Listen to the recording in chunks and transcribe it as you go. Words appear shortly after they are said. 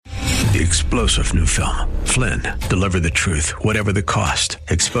The explosive new film, Flynn, deliver the truth, whatever the cost.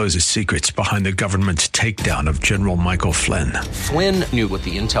 Exposes secrets behind the government's takedown of General Michael Flynn. Flynn knew what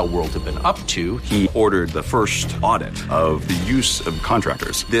the intel world had been up to. He ordered the first audit of the use of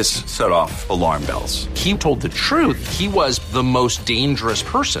contractors. This set off alarm bells. He told the truth. He was the most dangerous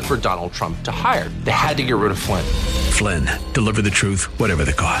person for Donald Trump to hire. They had to get rid of Flynn. Flynn, deliver the truth, whatever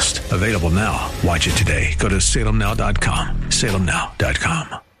the cost. Available now. Watch it today. Go to salemnow.com.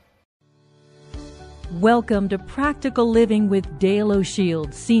 salemnow.com. Welcome to Practical Living with Dale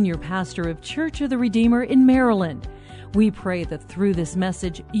O'Shields, Senior Pastor of Church of the Redeemer in Maryland. We pray that through this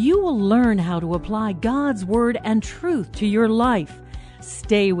message, you will learn how to apply God's Word and truth to your life.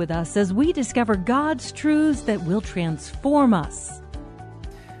 Stay with us as we discover God's truths that will transform us.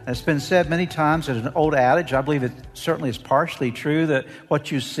 It's been said many times as an old adage. I believe it certainly is partially true that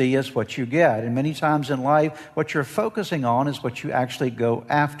what you see is what you get. And many times in life, what you're focusing on is what you actually go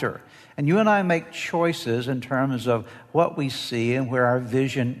after. And you and I make choices in terms of what we see and where our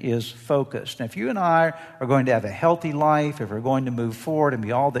vision is focused. And if you and I are going to have a healthy life, if we're going to move forward and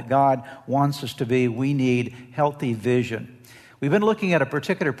be all that God wants us to be, we need healthy vision. We've been looking at a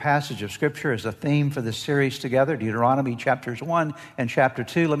particular passage of Scripture as a theme for this series together, Deuteronomy chapters 1 and chapter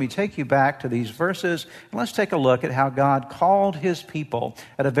 2. Let me take you back to these verses, and let's take a look at how God called His people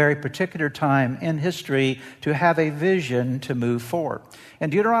at a very particular time in history to have a vision to move forward.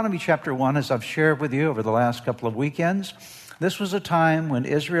 In Deuteronomy chapter 1, as I've shared with you over the last couple of weekends, this was a time when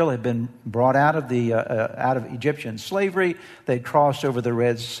Israel had been brought out of Egyptian slavery. They'd crossed over the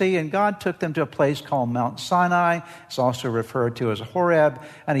Red Sea, and God took them to a place called Mount Sinai. It's also referred to as Horeb,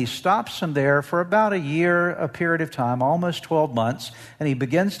 and He stops them there for about a period of time, almost 12 months, and He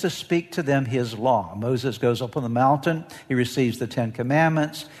begins to speak to them His law. Moses goes up on the mountain. He receives the Ten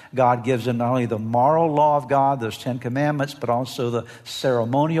Commandments. God gives him not only the moral law of God, those Ten Commandments, but also the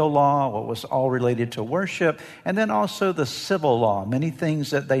ceremonial law, what was all related to worship, and then also the civil law, many things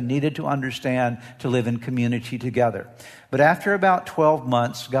that they needed to understand to live in community together. But after about 12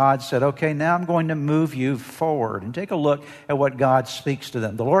 months, God said, okay, now I'm going to move you forward. And take a look at what God speaks to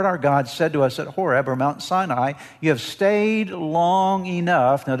them. The Lord our God said to us at Horeb, or Mount Sinai, you have stayed long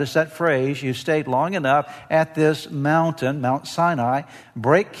enough. Notice that phrase, you stayed long enough at this mountain, Mount Sinai.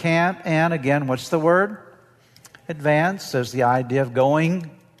 Break camp, and again, what's the word? Advance. There's the idea of going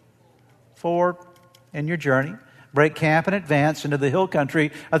forward in your journey. Break camp and advance into the hill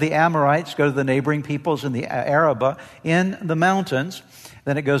country of the Amorites, go to the neighboring peoples in the Arabah, in the mountains.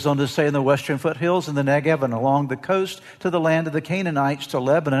 Then it goes on to say in the western foothills in the Negev and along the coast to the land of the Canaanites to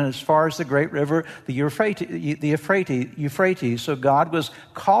Lebanon as far as the great river, the Euphrates. So God was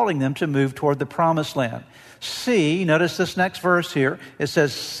calling them to move toward the promised land. See, notice this next verse here. It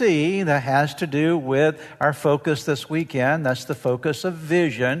says see, that has to do with our focus this weekend. That's the focus of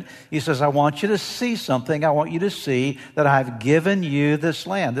vision. He says, I want you to see something. I want you to see that I've given you this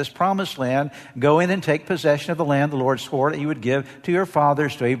land, this promised land. Go in and take possession of the land the Lord swore that He would give to your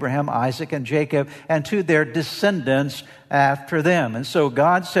fathers, to Abraham, Isaac, and Jacob, and to their descendants after them. And so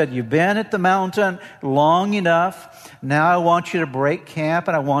God said, you've been at the mountain long enough. Now I want you to break camp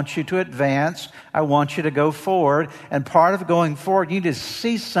and I want you to advance. I want you to go forward. And part of going forward, you need to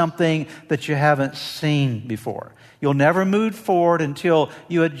see something that you haven't seen before. You'll never move forward until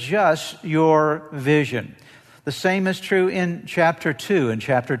you adjust your vision. The same is true in chapter 2. In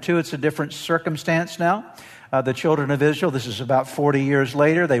chapter 2, it's a different circumstance now. The children of Israel, this is about 40 years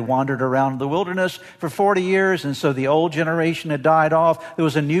later, they wandered around the wilderness for 40 years, and so the old generation had died off. There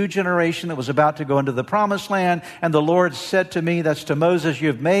was a new generation that was about to go into the promised land, and the Lord said to me, that's to Moses,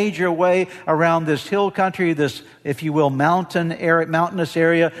 you've made your way around this hill country, this, if you will, mountainous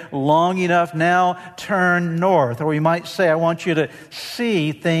area long enough. Now turn north. Or we might say, I want you to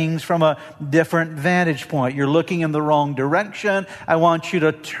see things from a different vantage point. You're looking in the wrong direction. I want you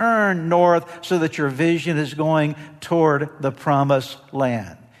to turn north so that your vision is going toward the promised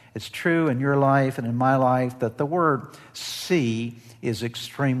land. It's true in your life and in my life that the word see is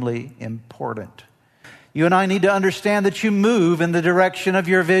extremely important. You and I need to understand that you move in the direction of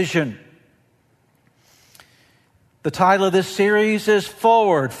your vision. The title of this series is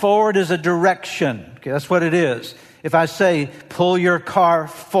Forward. Forward is a direction. Okay, that's what it is. If I say, pull your car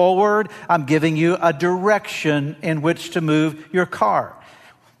forward, I'm giving you a direction in which to move your car.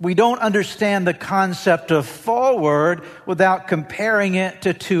 We don't understand the concept of forward without comparing it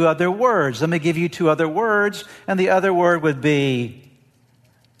to two other words. Let me give you two other words, and the other word would be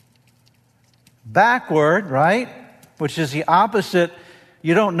backward, right? Which is the opposite.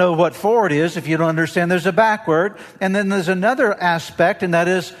 You don't know what forward is if you don't understand there's a backward. And then there's another aspect, and that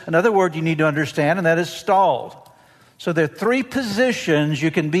is another word you need to understand, and that is stalled. So there are three positions you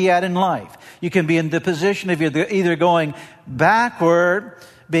can be at in life. You can be in the position of either going backward,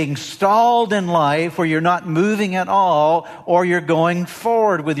 being stalled in life where you're not moving at all, or you're going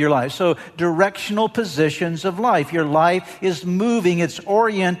forward with your life. So directional positions of life. Your life is moving. It's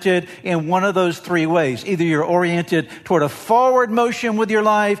oriented in one of those three ways. Either you're oriented toward a forward motion with your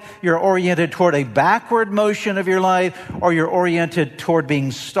life, you're oriented toward a backward motion of your life, or you're oriented toward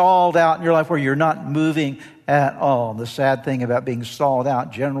being stalled out in your life where you're not moving at all. The sad thing about being stalled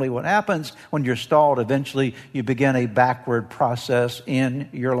out, generally what happens when you're stalled, eventually you begin a backward process in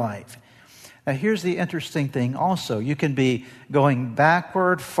your life. Now here's the interesting thing also. You can be going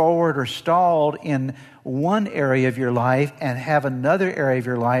backward, forward, or stalled in one area of your life and have another area of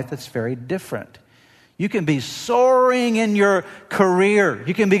your life that's very different. You can be soaring in your career.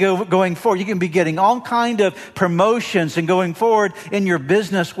 You can be going forward. You can be getting all kind of promotions and going forward in your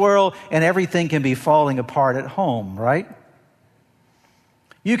business world, and everything can be falling apart at home, right?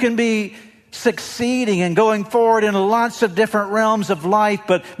 You can be succeeding and going forward in lots of different realms of life,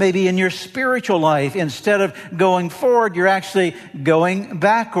 but maybe in your spiritual life, instead of going forward, you're actually going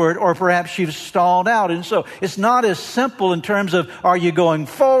backward, or perhaps you've stalled out. And so it's not as simple in terms of are you going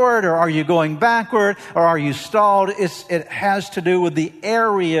forward or are you going backward or are you stalled? It has to do with the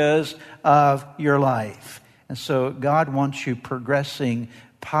areas of your life. And so God wants you progressing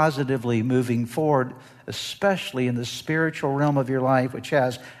positively, moving forward, especially in the spiritual realm of your life, which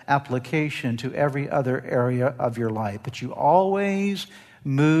has application to every other area of your life. But you always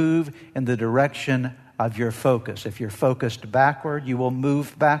move in the direction of your focus. If you're focused backward, you will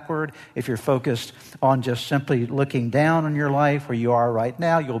move backward. If you're focused on just simply looking down on your life where you are right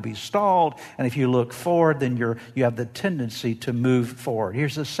now, you'll be stalled. And if you look forward, then you have the tendency to move forward.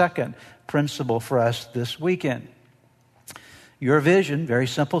 Here's the second principle for us this weekend. Your vision, very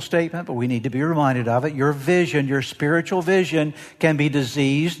simple statement, but we need to be reminded of it. Your vision, your spiritual vision, can be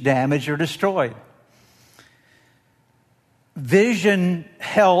diseased, damaged, or destroyed. Vision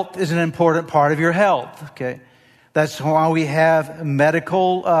health is an important part of your health, okay? That's why we have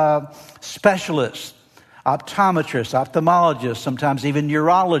medical specialists, optometrists, ophthalmologists, sometimes even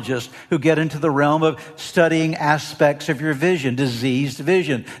neurologists who get into the realm of studying aspects of your vision, diseased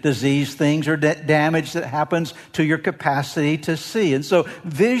vision, diseased things or damage that happens to your capacity to see. And so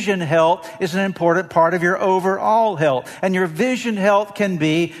vision health is an important part of your overall health. And your vision health can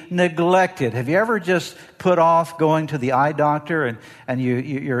be neglected. Have you ever just put off going to the eye doctor and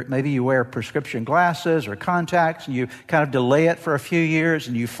you're maybe you wear prescription glasses or contacts and you kind of delay it for a few years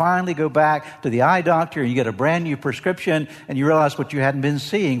and you finally go back to the eye doctor and you get a brand new prescription and you realize what you hadn't been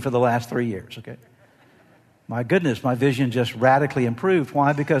seeing for the last 3 years, okay? My goodness, my vision just radically improved.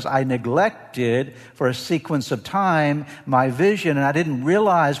 Why? Because I neglected for a sequence of time my vision, and I didn't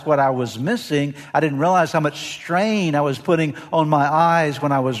realize what I was missing. I didn't realize how much strain I was putting on my eyes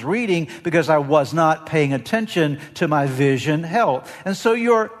when I was reading because I was not paying attention to my vision health. And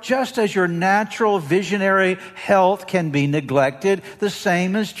so just as your natural visionary health can be neglected, the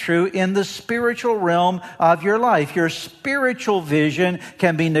same is true in the spiritual realm of your life. Your spiritual vision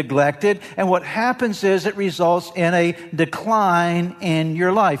can be neglected, and what happens is it results in a decline in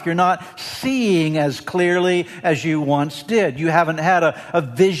your life. You're not seeing as clearly as you once did. You haven't had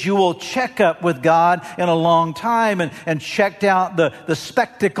a visual checkup with God in a long time and checked out the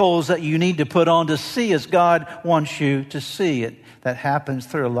spectacles that you need to put on to see as God wants you to see it. That happens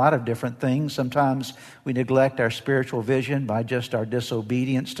through a lot of different things. Sometimes we neglect our spiritual vision by just our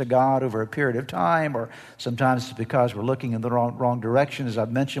disobedience to God over a period of time, or sometimes it's because we're looking in the wrong direction. As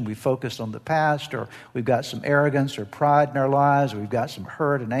I've mentioned, we focused on the past, or we've got some arrogance or pride in our lives, or we've got some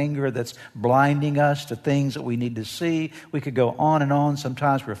hurt and anger that's blinding us to things that we need to see. We could go on and on.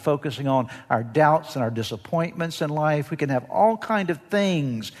 Sometimes we're focusing on our doubts and our disappointments in life. We can have all kinds of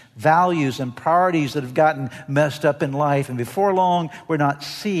things, values and priorities that have gotten messed up in life, and before long, we're not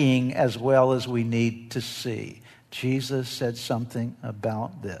seeing as well as we need to see. Jesus said something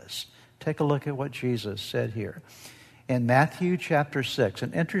about this. Take a look at what Jesus said here. In Matthew chapter 6,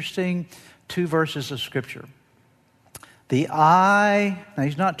 an interesting 2 verses of Scripture. The eye, now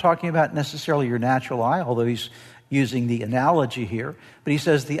he's not talking about necessarily your natural eye, although he's using the analogy here, but he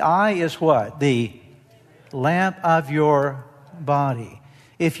says the eye is what? The lamp of your body.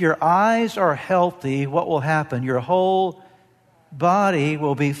 If your eyes are healthy, what will happen? Your whole body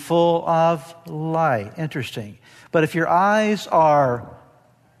will be full of light. Interesting. But if your eyes are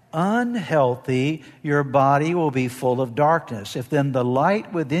unhealthy, your body will be full of darkness. If then the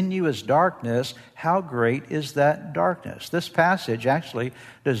light within you is darkness, how great is that darkness? This passage actually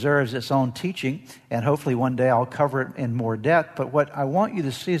deserves its own teaching, and hopefully one day I'll cover it in more depth. But what I want you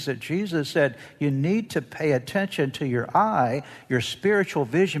to see is that Jesus said you need to pay attention to your eye, your spiritual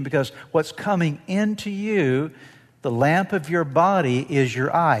vision, because what's coming into you, the lamp of your body, is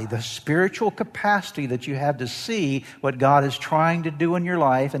your eye. The spiritual capacity that you have to see what God is trying to do in your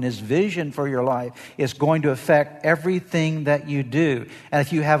life and His vision for your life is going to affect everything that you do. And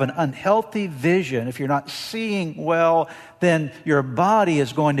if you have an unhealthy vision, if you're not seeing well, then your body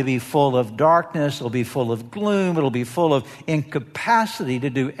is going to be full of darkness. It'll be full of gloom. It'll be full of incapacity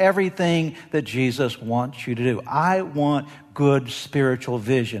to do everything that Jesus wants you to do. I want good spiritual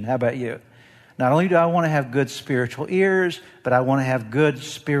vision. How about you? Not only do I want to have good spiritual ears, but I want to have good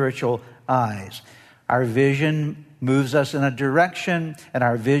spiritual eyes. Our vision moves us in a direction, and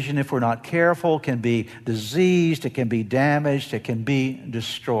our vision, if we're not careful, can be diseased, it can be damaged, it can be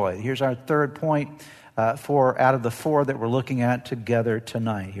destroyed. Here's our third point out of the four that we're looking at together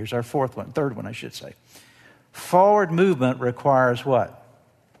tonight. Here's our third one, I should say. Forward movement requires what?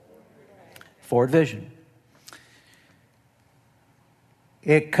 Forward vision.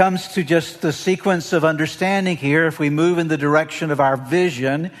 It comes to just the sequence of understanding here. If we move in the direction of our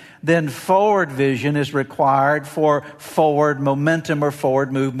vision, then forward vision is required for forward momentum or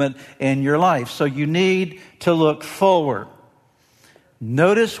forward movement in your life. So you need to look forward.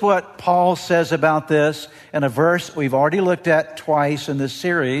 Notice what Paul says about this in a verse we've already looked at twice in this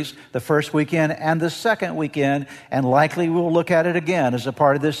series, the first weekend and the second weekend, and likely we'll look at it again as a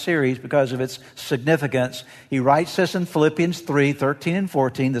part of this series because of its significance. He writes this in Philippians 3:13 and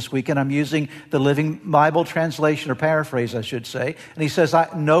 14. This weekend I'm using the Living Bible translation, or paraphrase, I should say. And he says,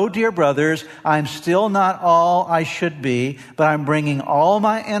 "No, dear brothers, I'm still not all I should be, but I'm bringing all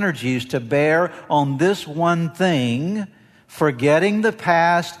my energies to bear on this one thing, forgetting the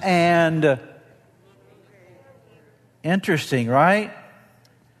past and..." Interesting, right?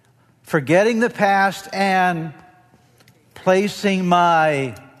 Forgetting the past and placing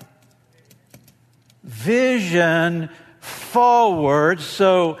my vision forward.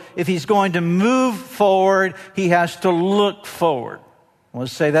 So if he's going to move forward, he has to look forward. I want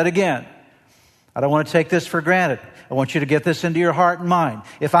to say that again. I don't want to take this for granted. I want you to get this into your heart and mind.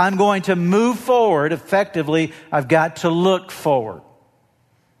 If I'm going to move forward effectively, I've got to look forward.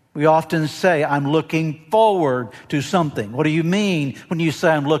 We often say, I'm looking forward to something. What do you mean when you say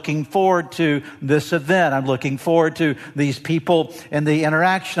I'm looking forward to this event? I'm looking forward to these people and the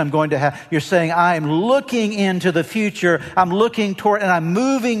interaction I'm going to have. You're saying, I'm looking into the future. I'm looking toward, and I'm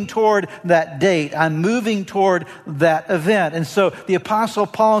moving toward that date. I'm moving toward that event. And so the Apostle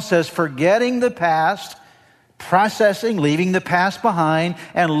Paul says, forgetting the past, processing, leaving the past behind,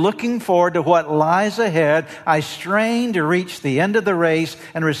 and looking forward to what lies ahead, I strain to reach the end of the race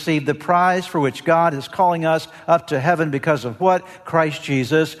and receive the prize for which God is calling us up to heaven because of what Christ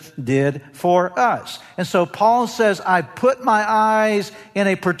Jesus did for us. And so Paul says, I put my eyes in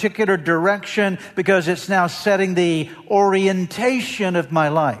a particular direction because it's now setting the orientation of my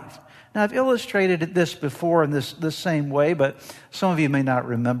life. Now, I've illustrated this before in this same way, but some of you may not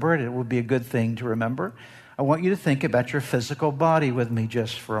remember it. It would be a good thing to remember. I want you to think about your physical body with me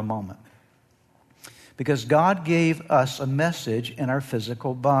just for a moment. Because God gave us a message in our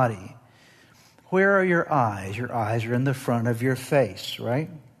physical body. Where are your eyes? Your eyes are in the front of your face, right?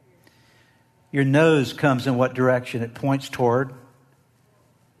 Your nose comes in what direction? It points toward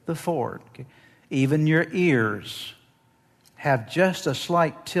the forward. Okay? Even your ears have just a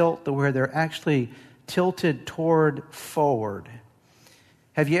slight tilt to where they're actually tilted toward forward.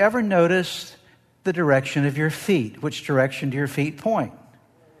 Have you ever noticed the direction of your feet? Which direction do your feet point?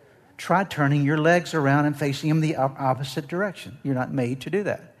 Try turning your legs around and facing them the opposite direction. You're not made to do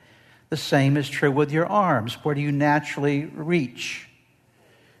that. The same is true with your arms. Where do you naturally reach?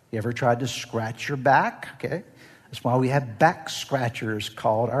 You ever tried to scratch your back? Okay. That's why we have back scratchers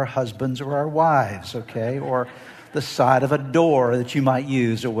called our husbands or our wives, okay? Or the side of a door that you might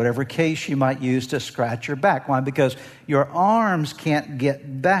use, or whatever case you might use to scratch your back. Why? Because your arms can't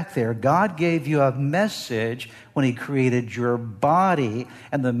get back there. God gave you a message when He created your body,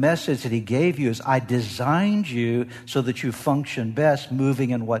 and the message that He gave you is, I designed you so that you function best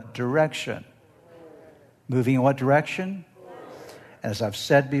moving in what direction? Moving in what direction? As I've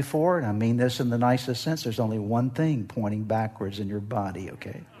said before, and I mean this in the nicest sense, there's only one thing pointing backwards in your body,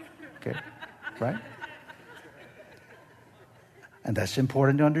 okay? Okay, right? And that's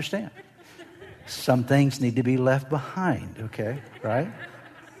important to understand. Some things need to be left behind, okay? Right?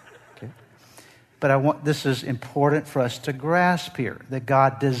 Okay. But this is important for us to grasp here, that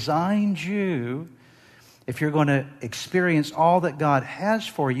God designed you. If you're going to experience all that God has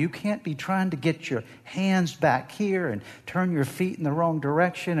for you, you can't be trying to get your hands back here and turn your feet in the wrong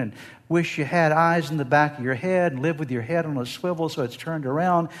direction and wish you had eyes in the back of your head and live with your head on a swivel so it's turned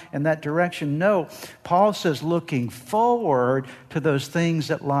around in that direction. No, Paul says looking forward to those things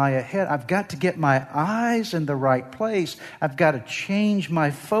that lie ahead. I've got to get my eyes in the right place. I've got to change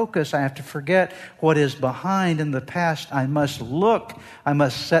my focus. I have to forget what is behind in the past. I must look. I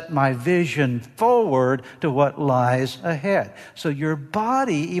must set my vision forward to what lies ahead. So your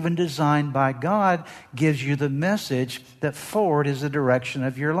body, even designed by God, gives you the message that forward is the direction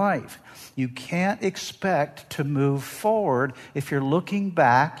of your life. You can't expect to move forward if you're looking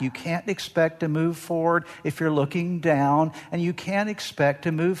back. You can't expect to move forward if you're looking down. And you can't expect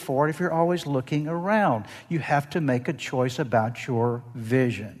to move forward if you're always looking around. You have to make a choice about your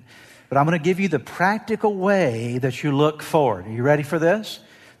vision. But I'm going to give you the practical way that you look forward. Are you ready for this?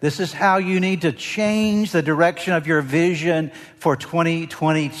 This is how you need to change the direction of your vision for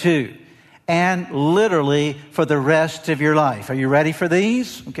 2022. And literally for the rest of your life. Are you ready for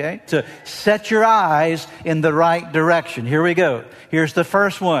these? Okay. To set your eyes in the right direction. Here we go. Here's the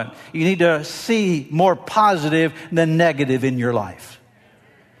first one. You need to see more positive than negative in your life.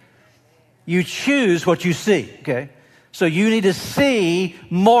 You choose what you see. Okay. So you need to see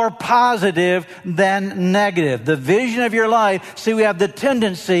more positive than negative. The vision of your life, see, we have the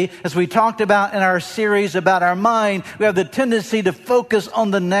tendency, as we talked about in our series about our mind, we have the tendency to focus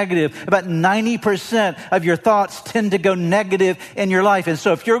on the negative. About 90% of your thoughts tend to go negative in your life. And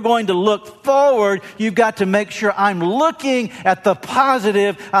so if you're going to look forward, you've got to make sure I'm looking at the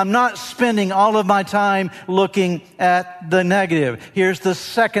positive. I'm not spending all of my time looking at the negative. Here's the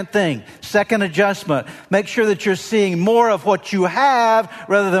second thing, second adjustment. Make sure that you're seeing more of what you have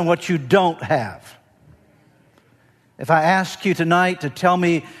rather than what you don't have. If I ask you tonight to tell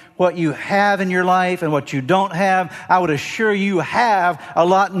me what you have in your life and what you don't have, I would assure you have a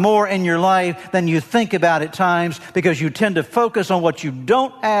lot more in your life than you think about at times, because you tend to focus on what you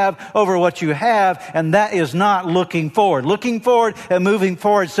don't have over what you have, and that is not looking forward. Looking forward and moving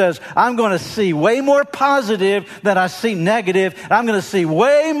forward says, I'm going to see way more positive than I see negative. I'm going to see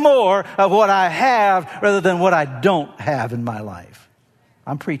way more of what I have rather than what I don't have in my life.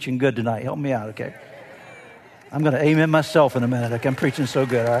 I'm preaching good tonight. Help me out, okay? I'm going to amen myself in a minute. Okay, I'm preaching so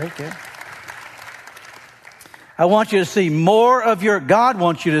good, all right? Okay. I want you to see more of God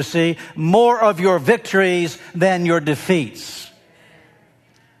wants you to see more of your victories than your defeats.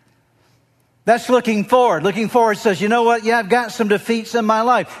 That's looking forward. Looking forward says, you know what? Yeah, I've got some defeats in my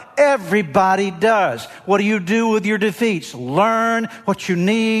life. Everybody does. What do you do with your defeats? Learn what you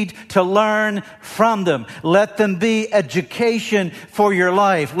need to learn from them. Let them be education for your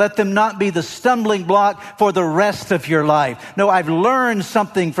life. Let them not be the stumbling block for the rest of your life. No, I've learned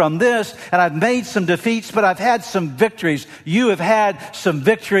something from this, and I've made some defeats, but I've had some victories. You have had some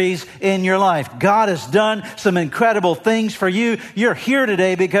victories in your life. God has done some incredible things for you. You're here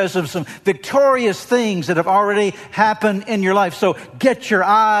today because of some victorious things that have already happened in your life. So get your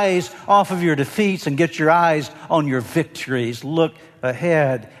eyes off of your defeats and get your eyes on your victories. Look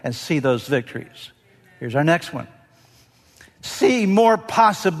ahead and see those victories. Here's our next one. See more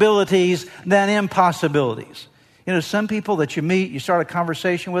possibilities than impossibilities. You know, some people that you meet, you start a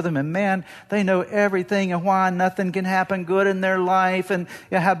conversation with them, and man, they know everything and why nothing can happen good in their life, and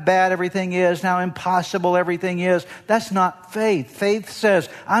you know, how bad everything is, and how impossible everything is. That's not faith. Faith says,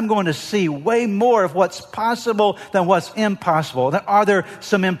 I'm going to see way more of what's possible than what's impossible. Are there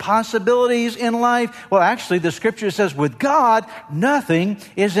some impossibilities in life? Well, actually, the scripture says, with God, nothing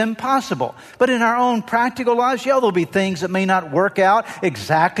is impossible. But in our own practical lives, yeah, there'll be things that may not work out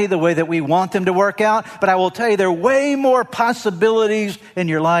exactly the way that we want them to work out. But I will tell you, there are way more possibilities in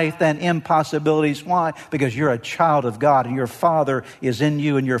your life than impossibilities. Why? Because you're a child of God, and your Father is in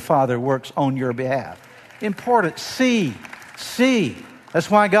you, and your Father works on your behalf. Important. See. That's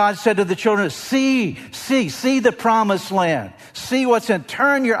why God said to the children, see the promised land. See what's in.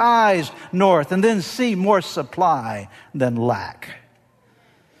 Turn your eyes north, and then see more supply than lack.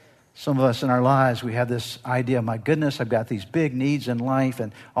 Some of us in our lives, we have this idea, my goodness, I've got these big needs in life,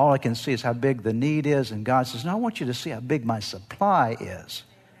 and all I can see is how big the need is. And God says, no, I want you to see how big my supply is.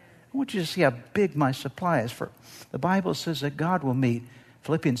 I want you to see how big my supply is. For the Bible says that God will meet,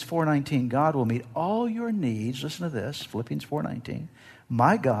 Philippians 4:19, God will meet all your needs. Listen to this, Philippians 4:19.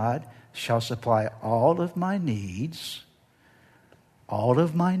 My God shall supply all of my needs, not all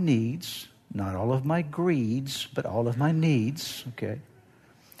of my greeds, but all of my needs, okay?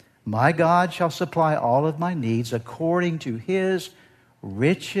 My God shall supply all of my needs according to His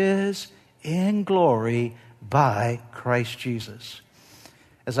riches in glory by Christ Jesus.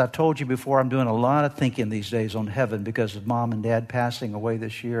 As I've told you before, I'm doing a lot of thinking these days on heaven because of Mom and Dad passing away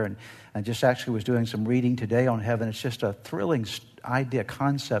this year. And I just actually was doing some reading today on heaven. It's just a thrilling idea,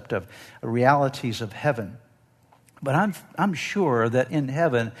 concept of realities of heaven. But I'm sure that in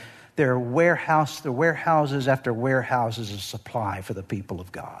heaven, there are warehouses after warehouses of supply for the people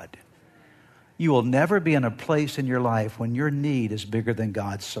of God. You will never be in a place in your life when your need is bigger than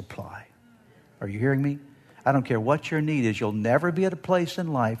God's supply. Are you hearing me? I don't care what your need is. You'll never be at a place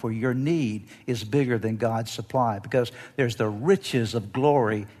in life where your need is bigger than God's supply, because there's the riches of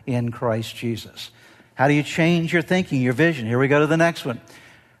glory in Christ Jesus. How do you change your thinking, your vision? Here we go to the next one.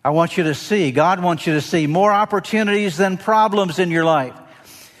 I want you to see, God wants you to see more opportunities than problems in your life.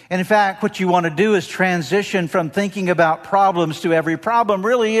 And in fact, what you want to do is transition from thinking about problems to every problem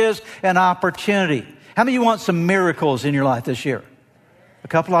really is an opportunity. How many of you want some miracles in your life this year? A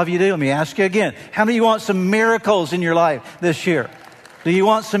couple of you do. Let me ask you again. How many of you want some miracles in your life this year? Do you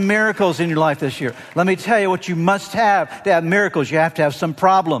want some miracles in your life this year? Let me tell you what you must have to have miracles. You have to have some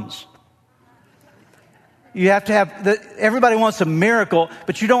problems. You have to have, everybody wants a miracle,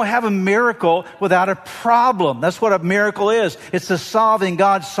 but you don't have a miracle without a problem. That's what a miracle is. It's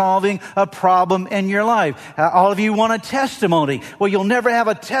God solving a problem in your life. All of you want a testimony. Well, you'll never have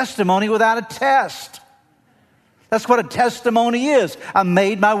a testimony without a test. That's what a testimony is. I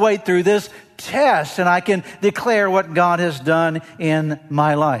made my way through this test, and I can declare what God has done in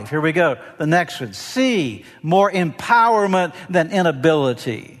my life. Here we go. The next one. C, more empowerment than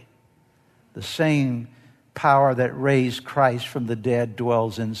inability. The same power that raised Christ from the dead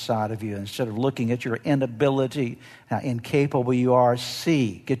dwells inside of you. Instead of looking at your inability, how incapable you are,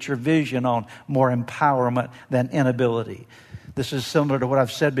 see, get your vision on more empowerment than inability. This is similar to what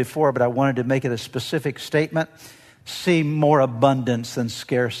I've said before, but I wanted to make it a specific statement. See more abundance than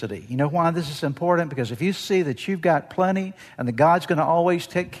scarcity. You know why this is important? Because if you see that you've got plenty and that God's going to always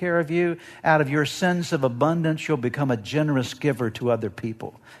take care of you, out of your sense of abundance, you'll become a generous giver to other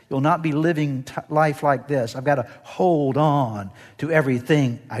people. You'll not be living life like this. I've got to hold on to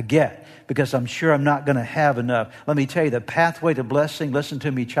everything I get because I'm sure I'm not going to have enough. Let me tell you, the pathway to blessing, listen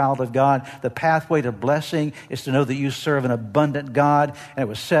to me, child of God, the pathway to blessing is to know that you serve an abundant God. And it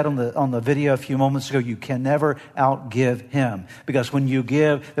was said on the video a few moments ago, you can never outgive Him. Because when you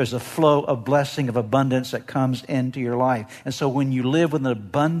give, there's a flow of blessing, of abundance that comes into your life. And so when you live with an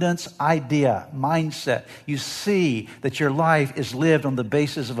abundance idea, mindset, you see that your life is lived on the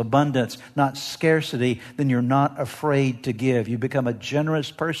basis of abundance, not scarcity, then you're not afraid to give. You become a generous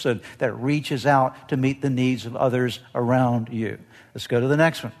person that reaches out to meet the needs of others around you. Let's go to the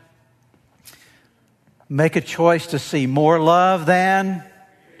next one. Make a choice to see more love than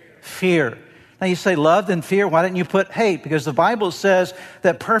fear. Now you say love than fear. Why didn't you put hate? Because the Bible says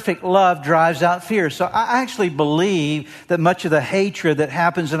that perfect love drives out fear. So I actually believe that much of the hatred that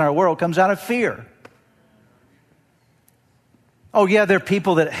happens in our world comes out of fear. Oh yeah, there are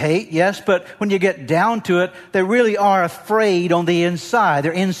people that hate, yes, but when you get down to it, they really are afraid on the inside.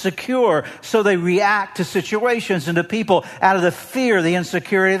 They're insecure, so they react to situations and to people out of the fear, the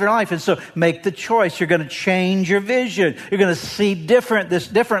insecurity of their life. And so make the choice. You're going to change your vision. You're going to see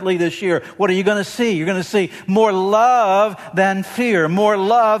differently this year. What are you going to see? You're going to see more love than fear, more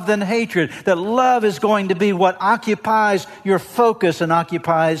love than hatred. That love is going to be what occupies your focus and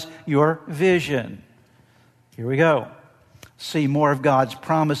occupies your vision. Here we go. See more of God's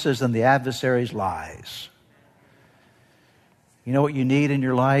promises than the adversary's lies. You know what you need in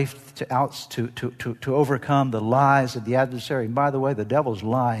your life to overcome the lies of the adversary? And by the way, the devil's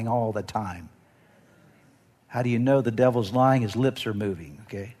lying all the time. How do you know the devil's lying? His lips are moving,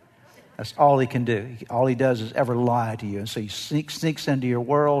 okay? That's all he can do. All he does is ever lie to you. And so he sneaks into your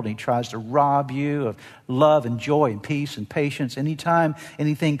world and he tries to rob you of love and joy and peace and patience. Anytime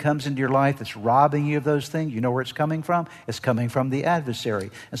anything comes into your life that's robbing you of those things, you know where it's coming from? It's coming from the adversary.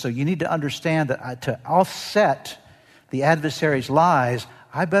 And so you need to understand that to offset the adversary's lies,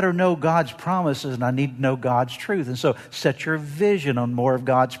 I better know God's promises and I need to know God's truth. And so set your vision on more of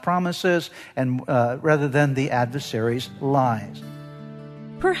God's promises and rather than the adversary's lies.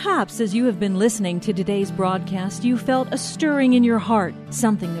 Perhaps as you have been listening to today's broadcast, you felt a stirring in your heart,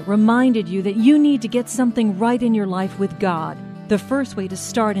 something that reminded you that you need to get something right in your life with God. The first way to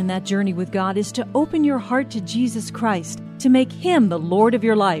start in that journey with God is to open your heart to Jesus Christ, to make Him the Lord of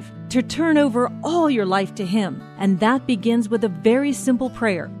your life, to turn over all your life to Him. And that begins with a very simple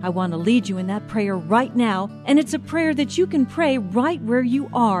prayer. I want to lead you in that prayer right now, and it's a prayer that you can pray right where you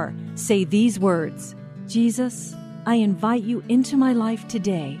are. Say these words: Jesus, I invite you into my life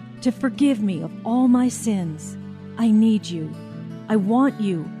today to forgive me of all my sins. I need you. I want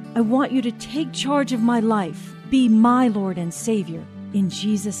you. I want you to take charge of my life. Be my Lord and Savior. In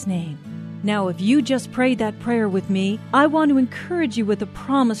Jesus' name. Now, if you just prayed that prayer with me, I want to encourage you with a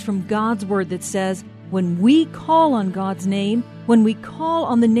promise from God's Word that says, when we call on God's name, when we call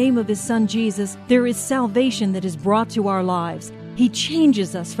on the name of His Son Jesus, there is salvation that is brought to our lives. He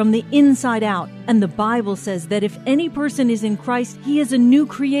changes us from the inside out. And the Bible says that if any person is in Christ, he is a new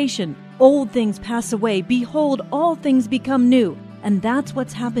creation. Old things pass away. Behold, all things become new. And that's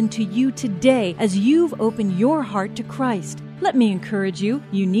what's happened to you today as you've opened your heart to Christ. Let me encourage you.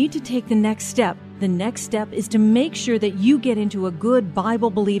 You need to take the next step. The next step is to make sure that you get into a good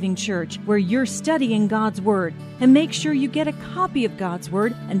Bible-believing church where you're studying God's Word. And make sure you get a copy of God's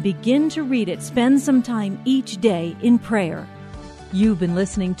Word and begin to read it. Spend some time each day in prayer. You've been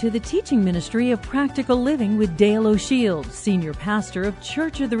listening to the teaching ministry of Practical Living with Dale O'Shield, Senior Pastor of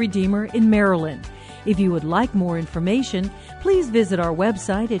Church of the Redeemer in Maryland. If you would like more information, please visit our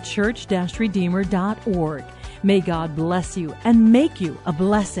website at church-redeemer.org. May God bless you and make you a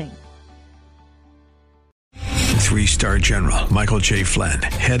blessing. 3-star General Michael J. Flynn,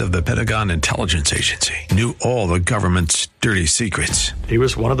 head of the Pentagon Intelligence Agency, knew all the government's dirty secrets. He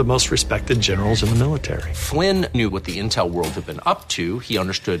was one of the most respected generals in the military. Flynn knew what the intel world had been up to. He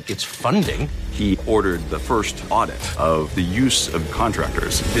understood its funding. He ordered the first audit of the use of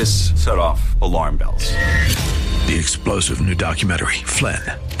contractors. This set off alarm bells. The explosive new documentary, Flynn,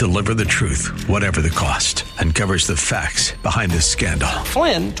 Deliver the Truth, Whatever the Cost, uncovers the facts behind this scandal.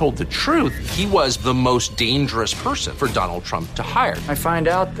 Flynn told the truth. He was the most dangerous person for Donald Trump to hire. I find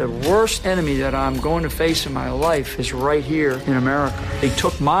out the worst enemy that I'm going to face in my life is right here in America. They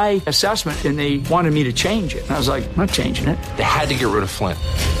took my assessment and they wanted me to change it. And I was like, I'm not changing it. They had to get rid of Flynn.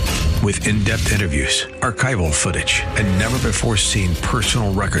 With in-depth interviews, archival footage, and never-before-seen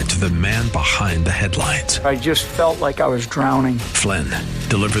personal records of the man behind the headlines. I just felt like I was drowning. Flynn,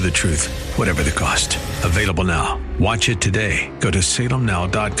 Deliver the Truth, Whatever the Cost. Available now. Watch it today. Go to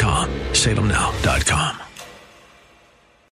salemnow.com. salemnow.com.